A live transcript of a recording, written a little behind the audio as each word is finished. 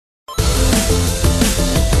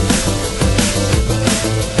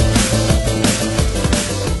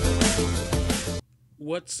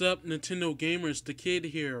What's up, Nintendo gamers? The Kid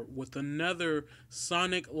here with another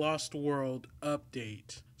Sonic Lost World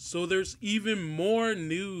update. So there's even more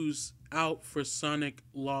news out for Sonic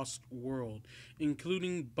Lost World,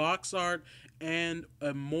 including box art and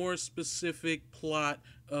a more specific plot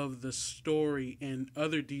of the story and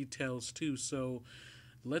other details too. So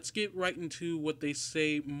let's get right into what they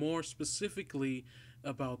say more specifically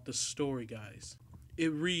about the story, guys.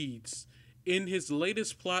 It reads, in his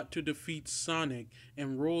latest plot to defeat Sonic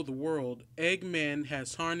and rule the world, Eggman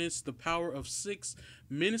has harnessed the power of six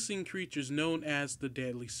menacing creatures known as the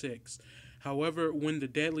Deadly Six. However, when the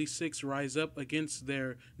Deadly Six rise up against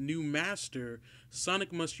their new master,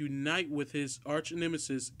 Sonic must unite with his arch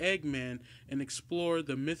nemesis Eggman and explore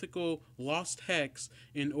the mythical Lost Hex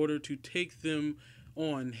in order to take them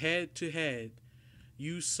on head to head.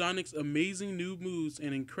 Use Sonic's amazing new moves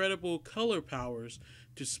and incredible color powers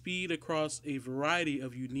to speed across a variety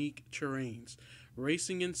of unique terrains,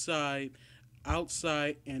 racing inside,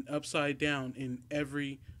 outside, and upside down in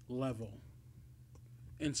every level.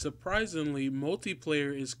 And surprisingly,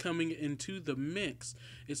 multiplayer is coming into the mix.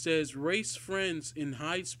 It says race friends in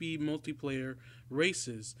high-speed multiplayer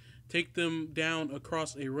races. Take them down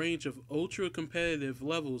across a range of ultra-competitive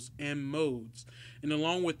levels and modes. And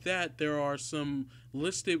along with that, there are some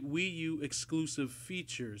listed Wii U exclusive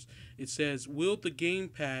features. It says wield the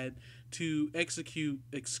gamepad to execute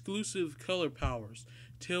exclusive color powers,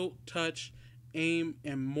 tilt, touch, aim,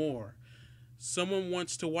 and more. Someone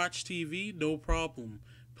wants to watch TV? No problem.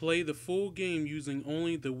 Play the full game using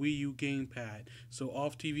only the Wii U gamepad, so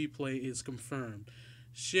off-TV play is confirmed.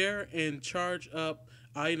 Share and charge up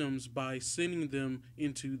items by sending them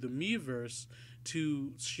into the Miiverse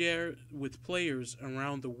to share with players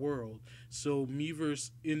around the world, so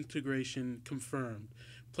Miiverse integration confirmed.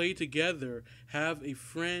 Play together, have a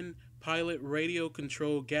friend, pilot radio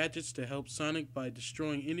control gadgets to help Sonic by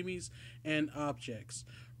destroying enemies and objects.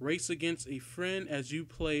 Race against a friend as you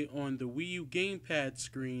play on the Wii U gamepad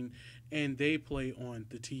screen and they play on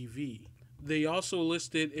the TV. They also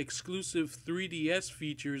listed exclusive 3DS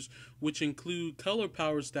features, which include color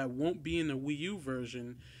powers that won't be in the Wii U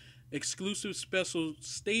version, exclusive special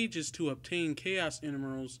stages to obtain Chaos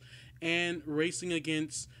Emeralds, and racing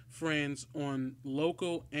against friends on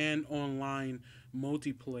local and online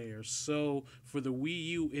multiplayer. So for the Wii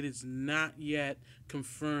U, it is not yet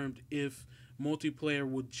confirmed if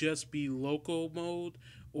multiplayer will just be local mode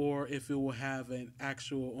or if it will have an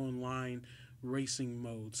actual online racing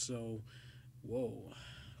mode. So whoa,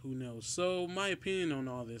 who knows? So my opinion on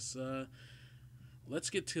all this,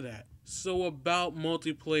 let's get to that. So about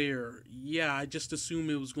multiplayer, yeah, I just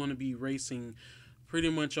assumed it was going to be racing. Pretty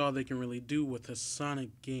much all they can really do with a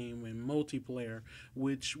Sonic game and multiplayer,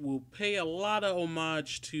 which will pay a lot of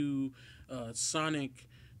homage to Sonic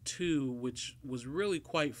 2, which was really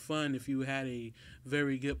quite fun if you had a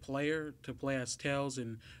very good player to play as Tails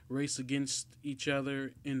and race against each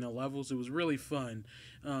other in the levels. It was really fun.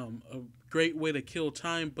 A great way to kill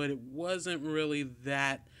time, but it wasn't really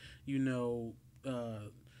that,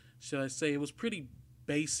 should I say, it was pretty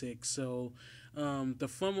basic. So the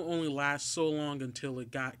fun will only last so long until it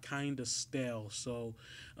got kind of stale. So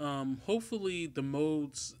hopefully the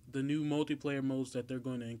modes, the new multiplayer modes that they're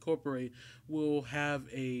going to incorporate will have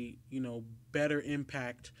a, better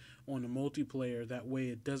impact on the multiplayer. That way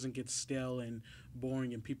it doesn't get stale and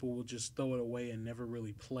boring and people will just throw it away and never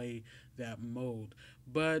really play that mode.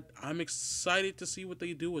 But I'm excited to see what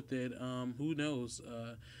they do with it. Who knows?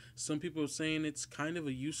 Some people are saying it's kind of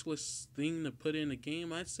a useless thing to put in a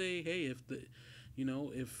game. I say, hey, if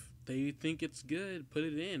they think it's good, put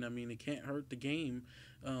it in. I mean, it can't hurt the game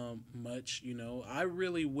much. I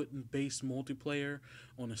really wouldn't base multiplayer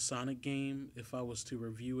on a Sonic game if I was to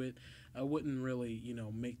review it. I wouldn't really,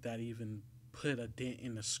 make that even put a dent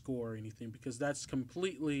in the score or anything, because that's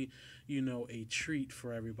completely, a treat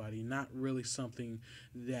for everybody, not really something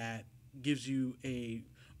that gives you a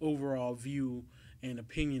overall view and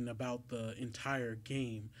opinion about the entire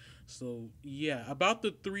game. So yeah, about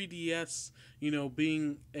the 3DS,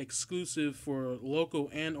 being exclusive for local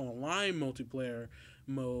and online multiplayer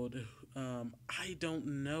mode, I don't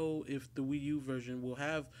know if the Wii U version will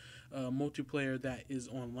have multiplayer that is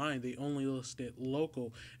online. They only listed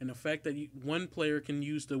local, and the fact that one player can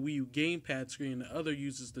use the Wii U gamepad screen and the other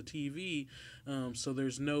uses the TV, so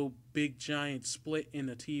there's no big giant split in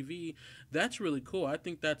the TV. That's really cool. I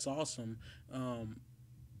think that's awesome.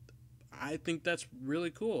 I think that's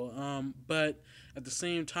really cool. But at the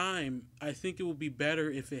same time, I think it would be better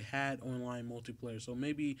if it had online multiplayer. So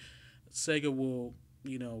maybe Sega will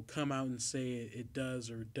come out and say it does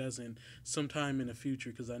or doesn't sometime in the future,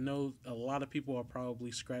 because I know a lot of people are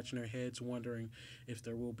probably scratching their heads wondering if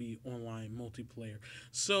there will be online multiplayer.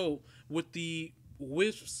 So with the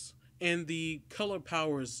wisps and the color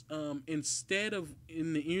powers, instead of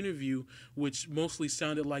in the interview, which mostly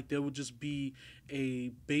sounded like there would just be a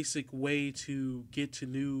basic way to get to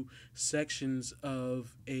new sections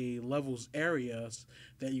of a level's areas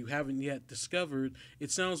that you haven't yet discovered, it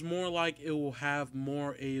sounds more like it will have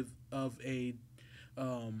more of a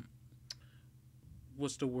um,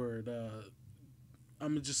 what's the word? I'm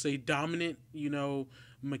gonna just say dominant,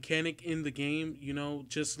 mechanic in the game.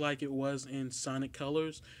 Just like it was in Sonic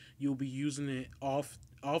Colors, you'll be using it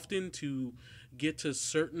often to get to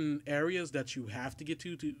certain areas that you have to get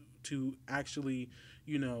to actually,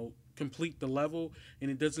 complete the level.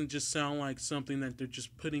 And it doesn't just sound like something that they're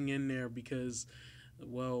just putting in there because,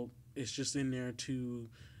 well, it's just in there to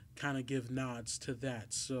kind of give nods to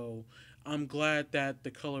that. So I'm glad that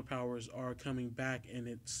the color powers are coming back and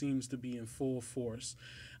it seems to be in full force.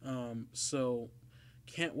 So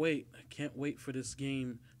can't wait. Can't wait for this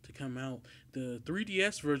game to come out. The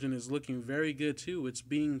 3DS version is looking very good too. It's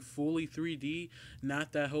being fully 3D,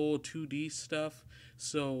 not that whole 2D stuff.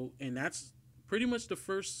 So, and that's pretty much the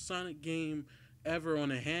first Sonic game ever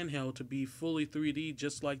on a handheld to be fully 3D,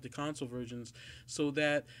 just like the console versions. So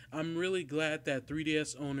that I'm really glad that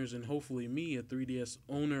 3DS owners, and hopefully me, a 3DS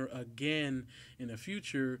owner again in the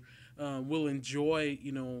future, will enjoy,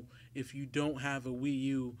 if you don't have a Wii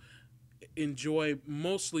U, enjoy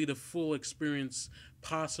mostly the full experience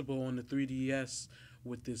possible on the 3DS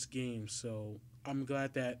with this game. So I'm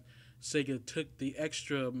glad that Sega took the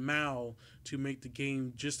extra mile to make the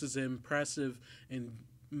game just as impressive and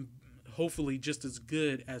hopefully just as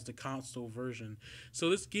good as the console version. So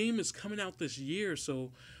this game is coming out this year.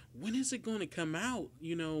 So when is it going to come out?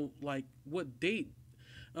 Like what date?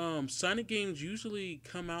 Sonic games usually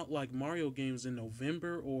come out like Mario games in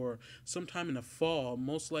November or sometime in the fall,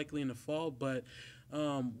 most likely in the fall. But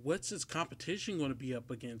what's its competition going to be up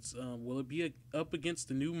against? Will it be up against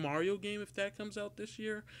the new Mario game if that comes out this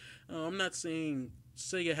year? I'm not saying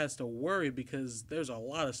Sega has to worry because there's a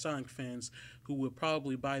lot of Sonic fans who would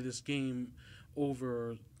probably buy this game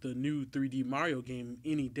over the new 3D Mario game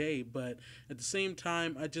any day. But at the same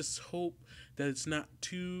time, I just hope that it's not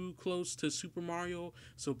too close to Super Mario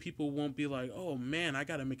so people won't be like, oh man, I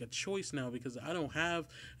gotta make a choice now because I don't have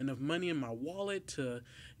enough money in my wallet to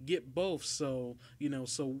get both. So,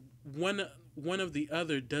 so one of the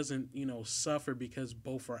other doesn't, suffer because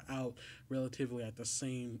both are out relatively at the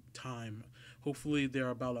same time. Hopefully they're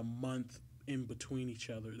about a month in between each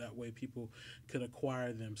other. That way people could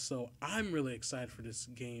acquire them. So I'm really excited for this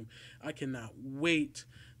game. I cannot wait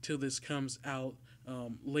till this comes out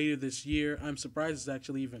later this year. I'm surprised it's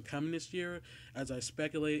actually even coming this year. As I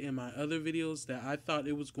speculated in my other videos that I thought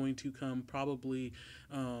it was going to come probably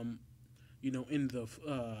in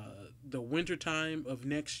the winter time of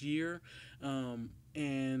next year.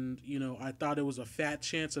 And I thought it was a fat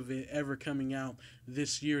chance of it ever coming out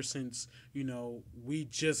this year since we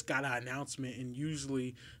just got an announcement, and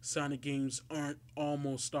usually Sonic games aren't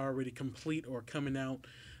almost already complete or coming out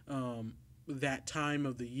that time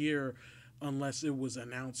of the year unless it was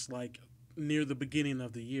announced like near the beginning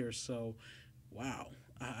of the year. So wow,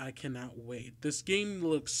 I cannot wait. This game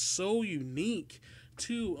looks so unique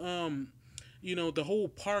too. The whole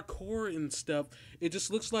parkour and stuff, it just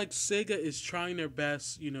looks like Sega is trying their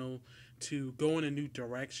best, to go in a new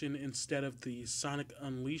direction instead of the Sonic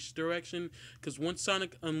Unleashed direction. Because once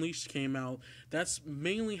Sonic Unleashed came out, that's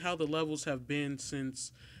mainly how the levels have been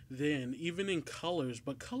since then, even in Colors.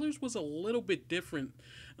 But Colors was a little bit different.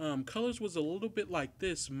 Colors was a little bit like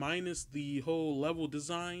this, minus the whole level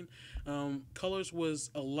design. Colors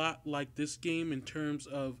was a lot like this game in terms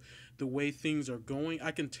of the way things are going.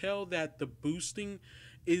 I can tell that the boosting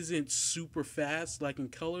isn't super fast like in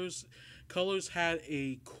Colors. Colors had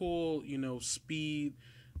a cool, speed,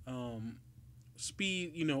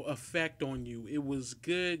 effect on you. It was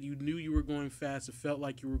good. You knew you were going fast. It felt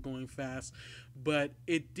like you were going fast, but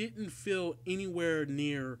it didn't feel anywhere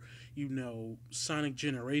near, Sonic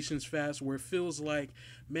Generations fast, where it feels like,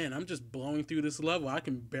 man, I'm just blowing through this level. I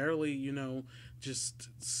can barely, just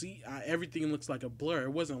see. Everything looks like a blur.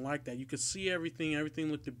 It wasn't like that. You could see everything. Everything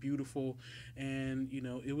looked beautiful, and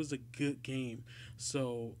it was a good game.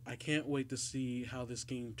 So I can't wait to see how this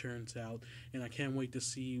game turns out, and I can't wait to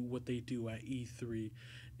see what they do at E3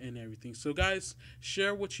 and everything. So guys,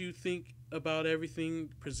 share what you think about everything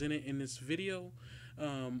presented in this video.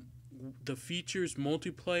 the features,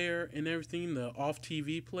 multiplayer and everything, the off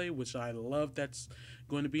TV play, which I love, that's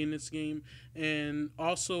going to be in this game. And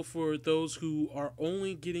also for those who are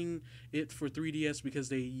only getting it for 3DS because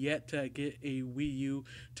they yet to get a Wii U,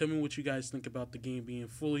 tell me what you guys think about the game being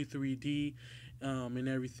fully 3D and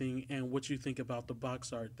everything, and what you think about the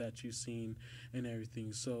box art that you've seen and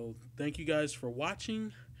everything. So thank you guys for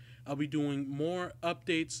watching. I'll be doing more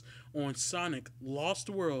updates on Sonic Lost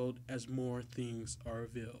World as more things are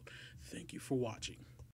revealed. Thank you for watching.